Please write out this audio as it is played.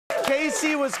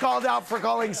Casey was called out for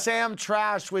calling Sam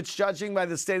trash, which, judging by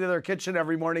the state of their kitchen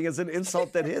every morning, is an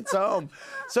insult that hits home.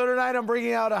 So tonight I'm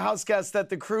bringing out a house guest that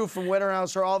the crew from Winter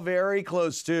House are all very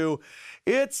close to.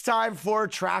 It's time for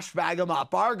Trash Bag 'em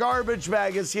Up. Our garbage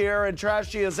bag is here and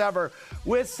trashy as ever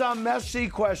with some messy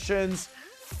questions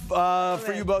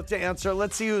for you both to answer.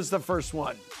 Let's see who's the first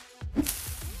one.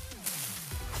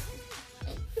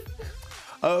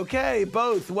 Okay,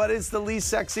 both. What is the least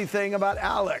sexy thing about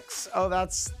Alex? Oh,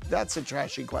 that's a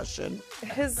trashy question.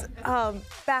 His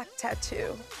back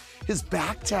tattoo. His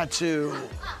back tattoo.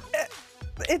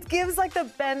 It gives like the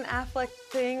Ben Affleck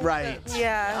thing. Right.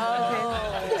 Yeah.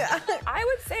 Oh. Okay. Yeah. I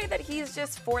would say that he's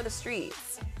just for the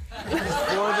streets. For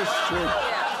the street.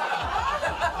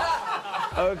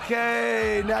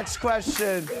 Okay, next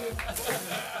question.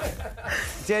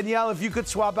 Danielle, if you could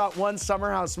swap out one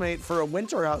summer housemate for a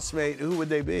winter housemate, who would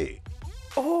they be?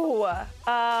 Oh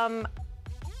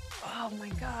my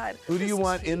God. Who do you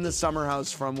want in the summer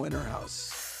house from Winter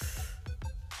House?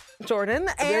 Jordan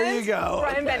and There you go.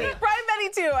 Brian Benni. Brian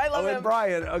Benni too. I love Oh, him. and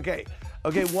Brian. Okay.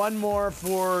 Okay, one more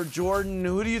for Jordan.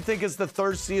 Who do you think is the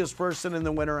thirstiest person in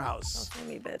the Winter House? Don't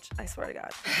say me, bitch. I swear to God.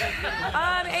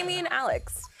 I mean,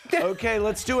 Alex. Okay,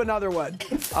 let's do another one.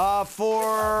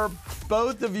 For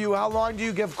both of you, how long do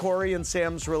you give Corey and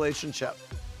Sam's relationship?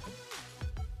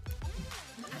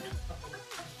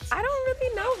 I don't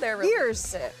really know their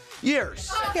relationship.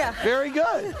 Years. Yeah. Very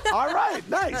good. All right,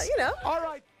 nice. You know. All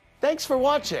right. Thanks for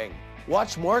watching.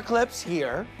 Watch more clips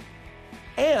here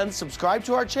and subscribe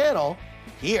to our channel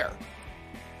here.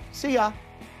 See ya.